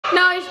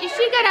No, is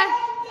she gonna?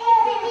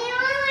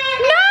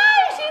 No,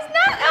 she's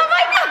not. Oh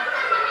my God.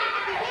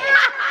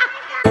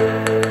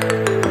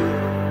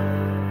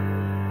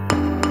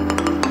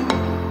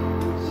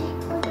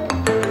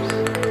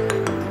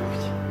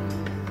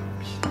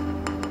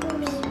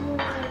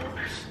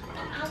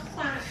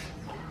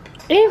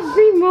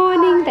 Every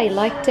morning they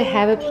like to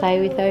have a play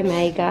with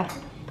Omega.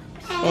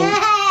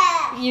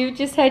 And you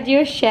just had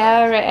your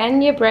shower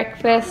and your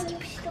breakfast.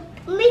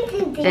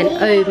 And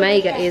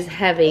Omega is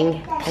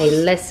having a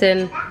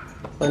lesson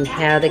on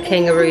how the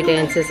kangaroo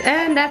dances.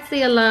 And that's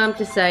the alarm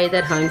to say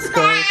that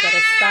homeschooling's got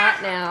to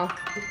start now.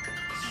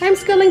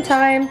 Homeschooling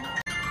time.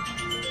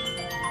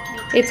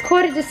 It's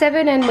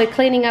 7:15 and we're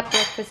cleaning up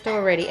breakfast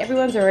already.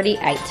 Everyone's already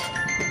ate.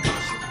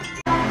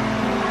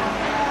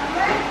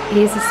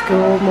 Here's a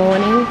school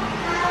morning.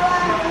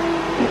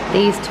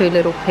 These two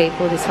little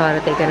people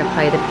decided they're going to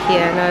play the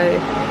piano.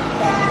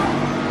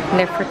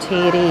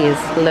 Aphrodite is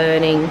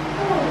learning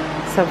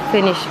some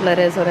Finnish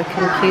letters on a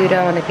computer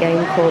on a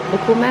game called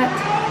Lukumat.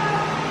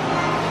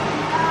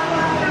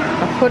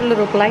 I put a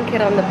little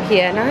blanket on the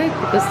piano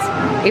because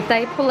if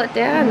they pull it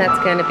down, that's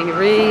going to be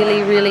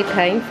really, really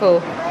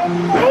painful.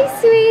 Hey,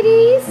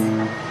 sweeties!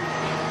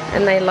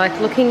 And they like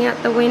looking out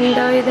the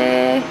window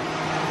there.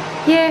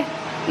 Yeah.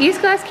 You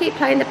guys keep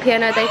playing the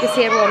piano. They can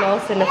see everyone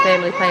else in the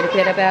family playing the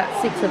piano. About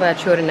 6 of our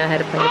children know how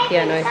to play the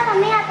piano.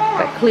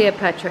 But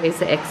Cleopatra is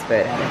the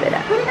expert at it.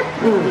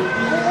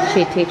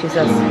 She teaches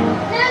us.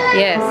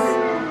 Yes.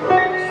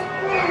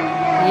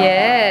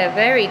 Yeah,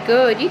 very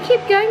good. You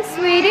keep going,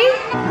 sweetie.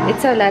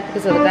 It's so loud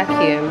because of the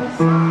vacuum.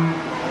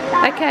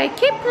 Okay,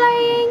 keep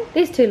playing.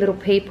 These two little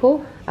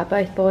people are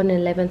both born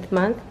in 11th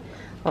month.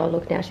 Oh,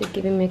 look, now she's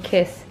giving me a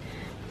kiss.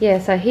 Yeah,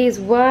 so he's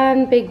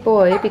one big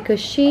boy because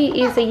she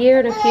is a year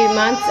and a few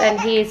months and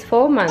he is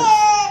 4 months.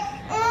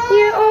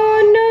 Yeah,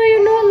 oh no,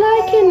 you're not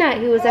liking that.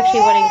 He was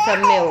actually wanting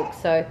some milk,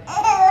 so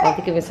I have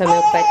to give him some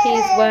milk. But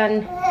he's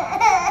one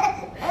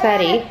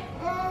fatty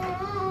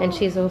and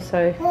she's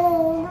also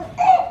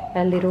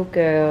a little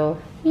girl.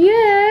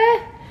 Yeah,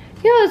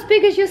 you're as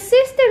big as your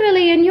sister,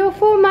 Lily, and you're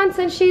 4 months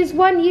and she's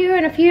 1 year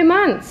and a few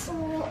months.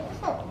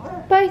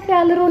 Both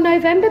our little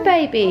November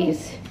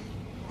babies.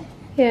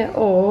 Yeah,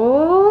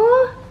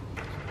 oh.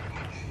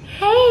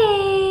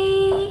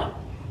 Hey!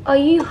 Are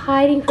you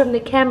hiding from the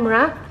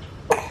camera?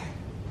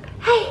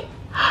 Hey!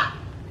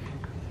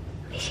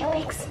 There's your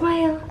big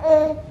smile.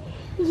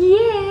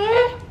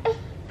 Yeah!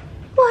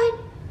 What?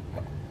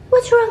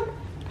 What's wrong?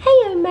 Hey,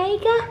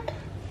 Omega!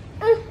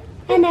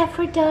 And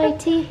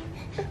Aphrodite.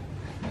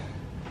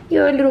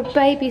 Your little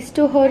baby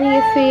still holding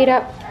your feet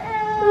up.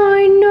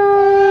 I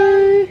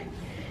know.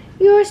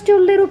 You're still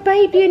a little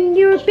baby and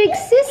you're a big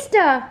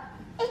sister.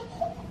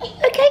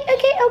 Okay,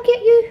 I'll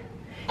get you.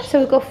 So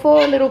we've got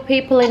 4 little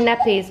people in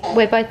nappies.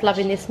 We're both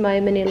loving this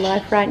moment in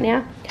life right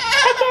now.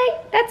 Okay,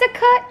 that's a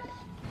cut.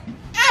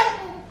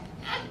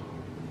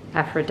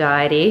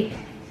 Aphrodite.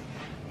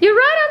 You're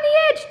right on the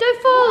edge,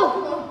 don't fall.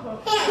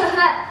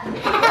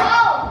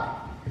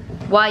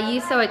 Why are you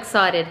so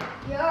excited?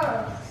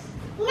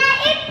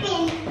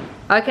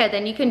 Okay,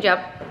 then you can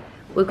jump.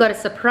 We've got a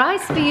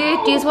surprise for you.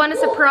 Do you want a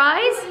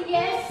surprise?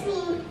 Yes.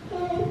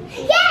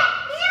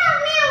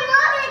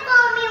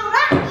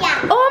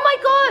 Oh my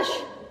gosh!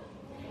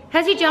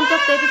 Has he jumped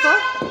off there before?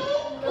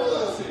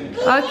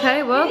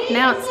 Okay, well,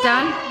 now it's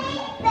done.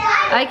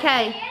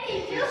 Okay.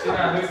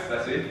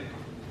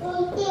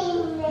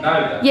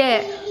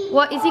 Yeah,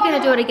 what, is he going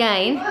to do it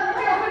again?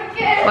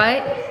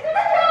 Wait.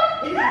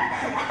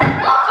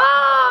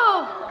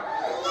 Oh!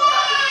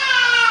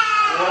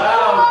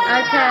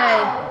 Okay.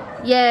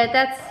 Yeah,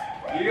 that's...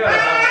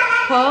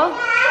 Paul?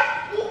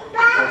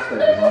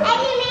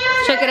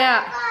 Check it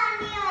out.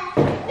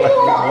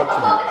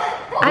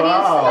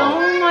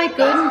 Oh my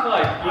goodness.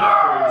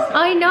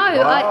 I know, he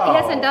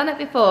hasn't done it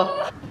before.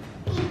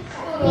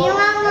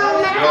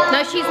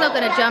 No, she's not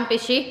going to jump,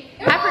 is she?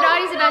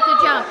 Aphrodite's about to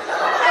jump.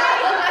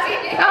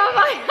 Oh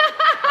my.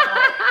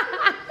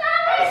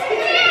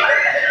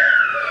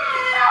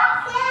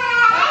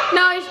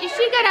 No, is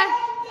she going to?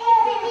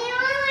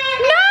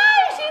 No,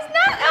 she's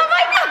not. Oh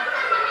my God.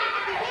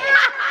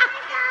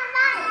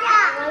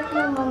 Like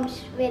my mom's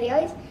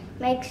videos.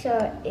 Make sure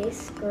to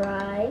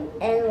subscribe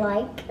and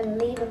like and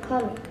leave a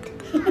comment.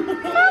 Oh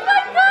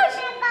my gosh!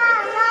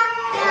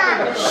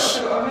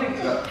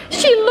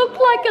 She looked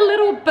like a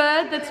little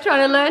bird that's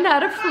trying to learn how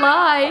to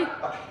fly.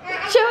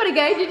 Show it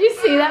again. Did you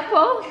see that,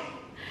 Paul?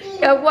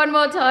 Go one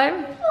more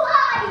time.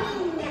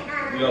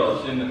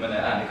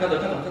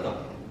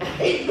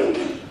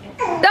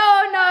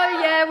 No,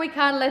 yeah, we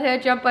can't let her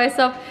jump by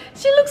herself.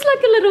 She looks like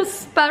a little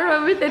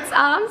sparrow with its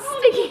arms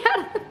sticking out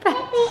of the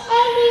back.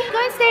 Go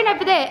and stand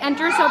over there and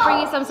Drew will bring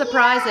you some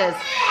surprises.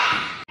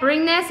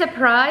 Bring their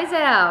surprise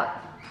out.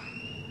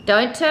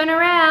 Don't turn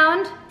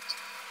around.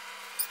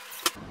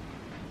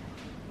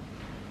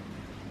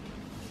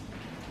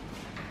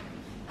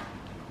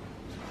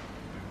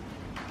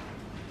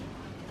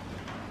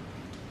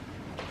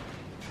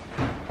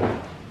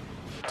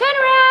 Turn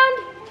around.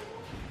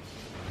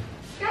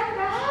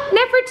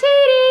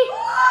 Nefertiti.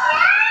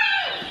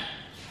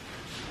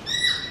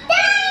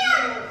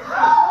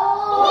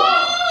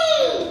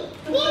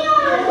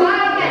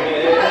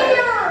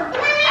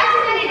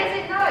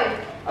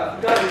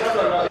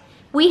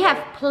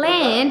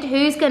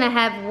 gonna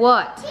have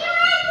what?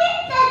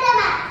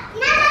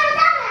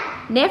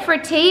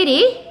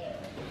 Nefertiti,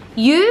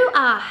 you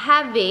are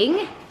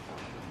having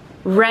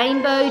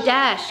Rainbow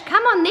Dash.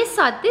 Come on this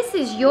side, this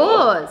is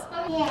yours.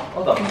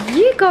 Hold on.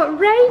 You got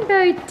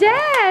Rainbow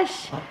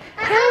Dash.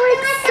 How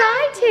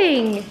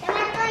exciting.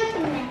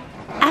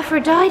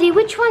 Aphrodite,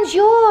 which one's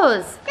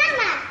yours?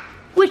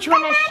 Which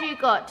one has she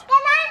got?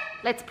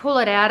 Let's pull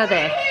it out of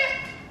there.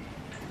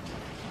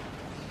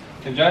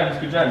 Good James,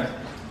 good James.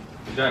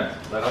 Good James,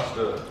 let us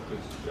do it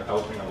because you're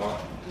helping a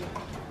lot.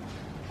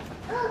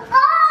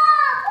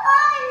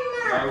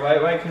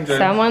 Wait, King James.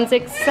 Someone's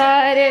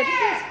excited.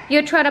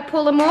 You're trying to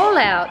pull them all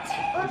out.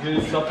 Could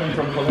you stop him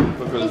from pulling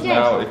because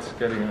now it's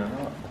getting in a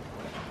knot.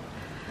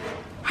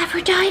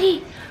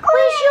 Aphrodite,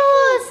 where's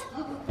yours?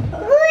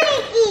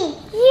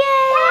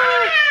 Yay!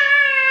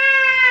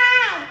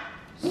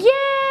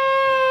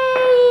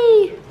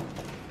 Yay!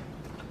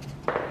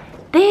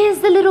 There's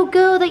the little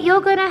girl that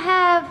you're gonna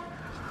have.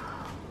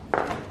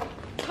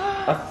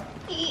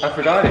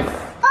 Aphrodite.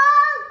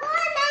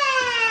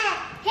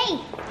 Hey!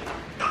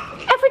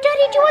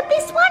 Aphrodite, do you want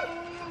this one?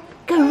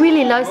 Go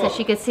really low so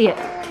she can see it.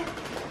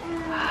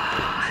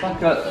 It's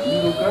like a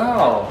little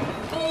girl.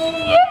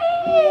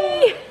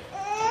 Yay!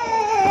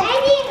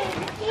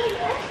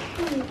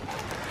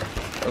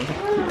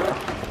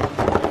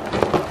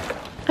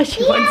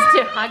 She wants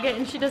to hug it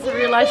and she doesn't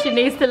realize she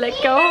needs to let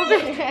go of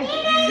it.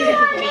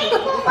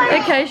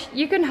 Okay,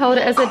 you can hold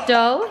it as a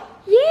doll.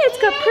 Yeah, it's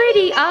got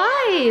pretty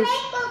eyes.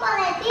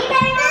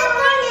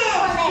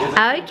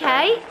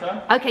 Okay.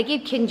 Okay,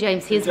 give King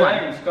James his one.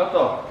 James,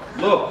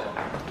 look.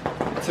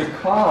 It's a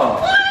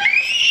car.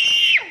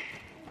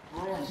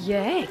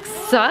 Yeah,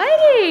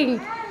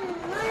 exciting.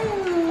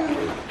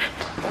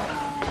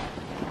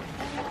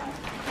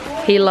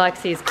 He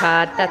likes his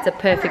card. That's a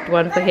perfect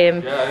one for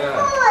him. Yeah.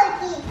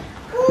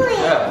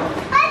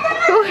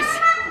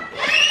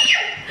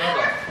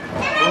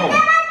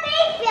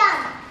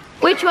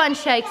 Which one,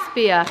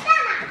 Shakespeare?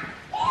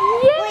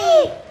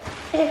 Yay!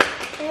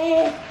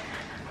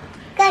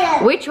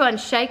 Which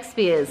one's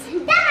Shakespeare's?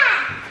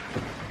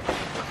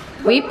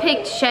 We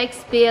picked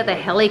Shakespeare the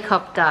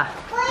helicopter.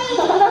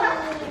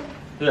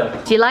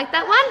 Yeah. Do you like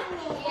that one?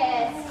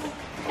 Yes.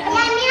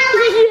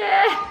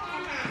 Yeah.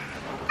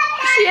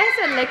 She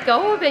hasn't let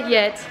go of it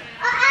yet.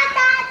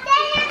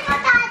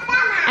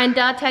 And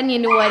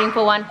D'Artagnan, you're waiting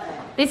for one.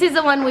 This is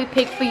the one we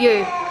picked for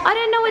you. I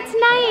don't know its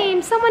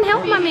name. Someone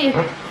help Mummy.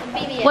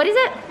 What is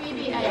it?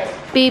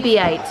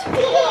 BB-8.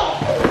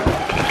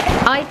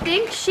 I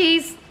think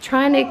she's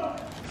trying to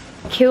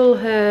kill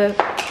her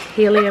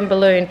helium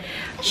balloon.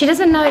 She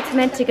doesn't know it's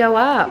meant to go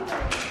up.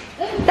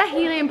 That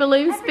helium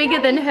balloon's bigger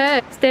than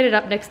her. Stand it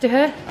up next to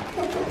her.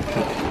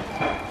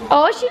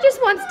 Oh, she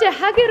just wants to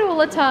hug it all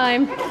the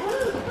time.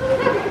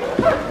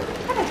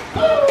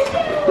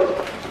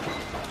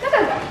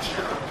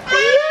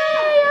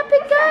 Yay, up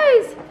it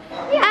goes.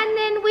 And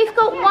then we've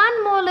got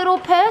one more little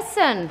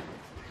person.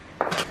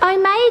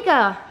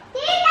 Omega.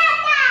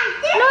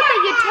 Not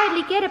that you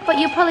totally get it, but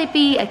you'll probably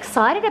be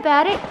excited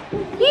about it.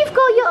 You've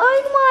got your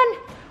own one.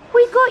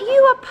 We got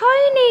you a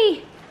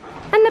pony.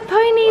 And the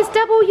pony is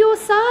double your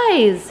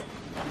size.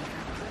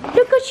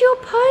 Look at your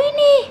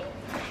pony.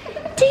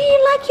 Do you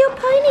like your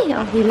pony?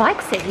 Oh, he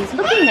likes it. He's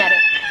looking at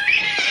it.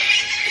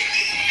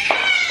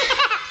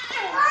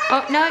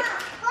 Oh, no.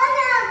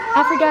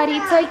 Aphrodite,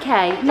 it's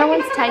okay. No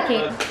one's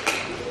taking it.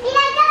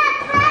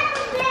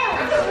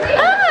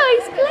 Oh,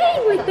 he's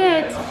playing with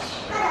it.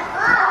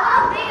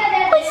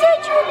 Was that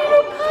your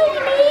little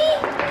pony?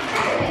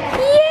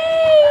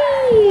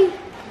 Yay!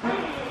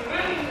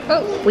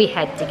 Oh, we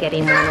had to get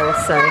him one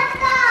also.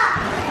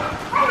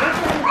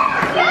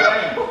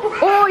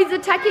 Oh, he's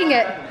attacking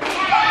it.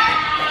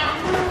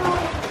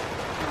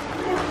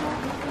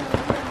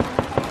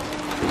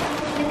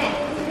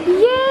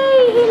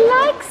 Yay, he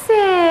likes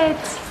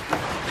it.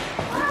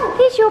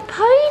 Here's your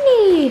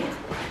pony.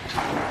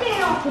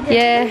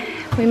 Yeah,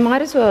 we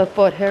might as well have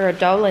bought her a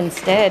doll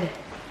instead.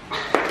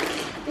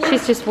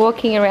 She's just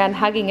walking around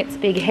hugging its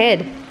big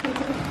head.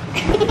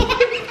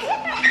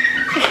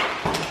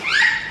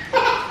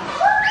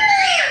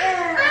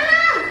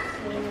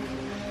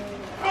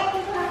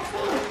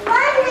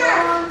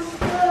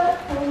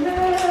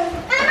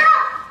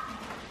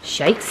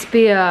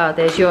 Shakespeare,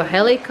 there's your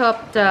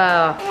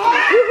helicopter.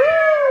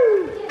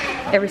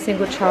 Every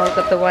single child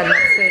got the one that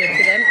suited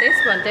to them.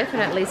 This one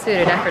definitely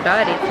suited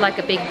Aphrodite. It's like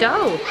a big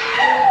doll.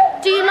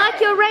 Do you like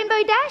your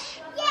Rainbow Dash?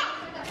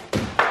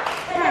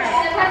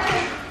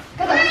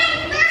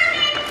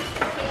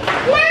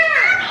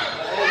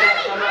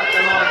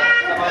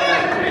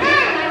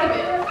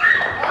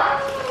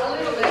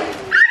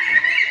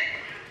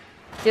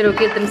 It'll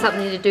give them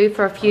something to do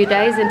for a few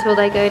days until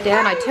they go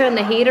down. I turn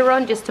the heater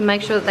on just to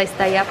make sure that they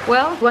stay up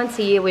well. Once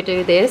a year we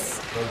do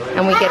this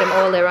and we get them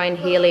all their own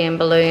helium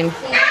balloon.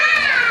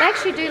 They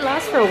actually do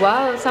last for a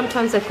while.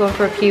 Sometimes they've gone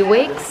for a few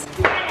weeks.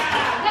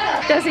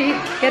 Does he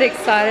get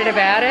excited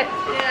about it?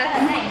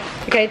 Yeah.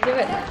 Okay, do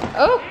it.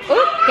 Oh,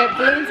 got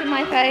balloons in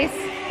my face.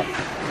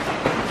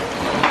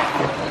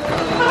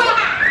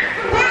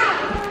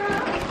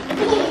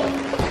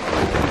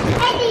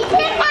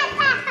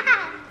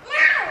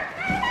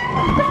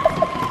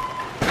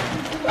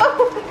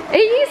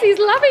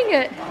 loving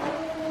it.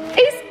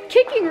 He's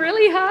kicking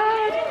really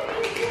hard.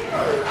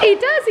 He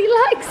does, he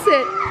likes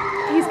it.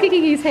 He's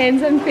kicking his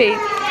hands and feet.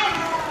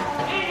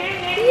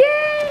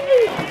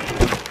 Yay!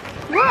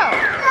 Whoa!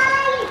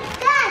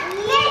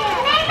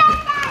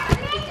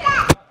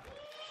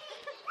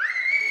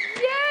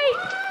 Yay!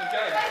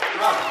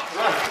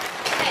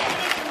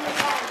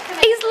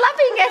 He's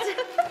loving it.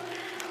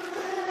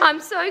 I'm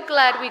so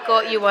glad we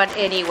got you one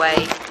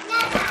anyway.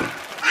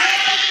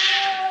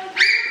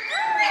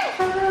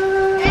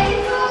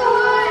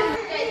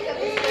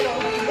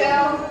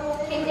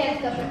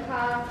 Got the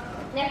car,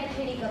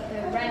 Nefertiti got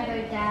the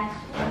rainbow dash,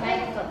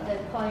 Romeo got the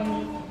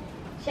pony,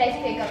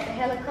 Shakespeare got the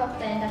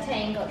helicopter, and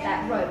Taina got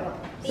that robot.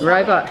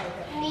 Robot.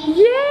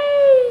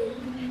 Yay!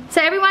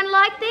 So everyone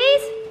like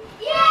these?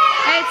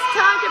 Yeah! It's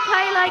time to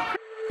play like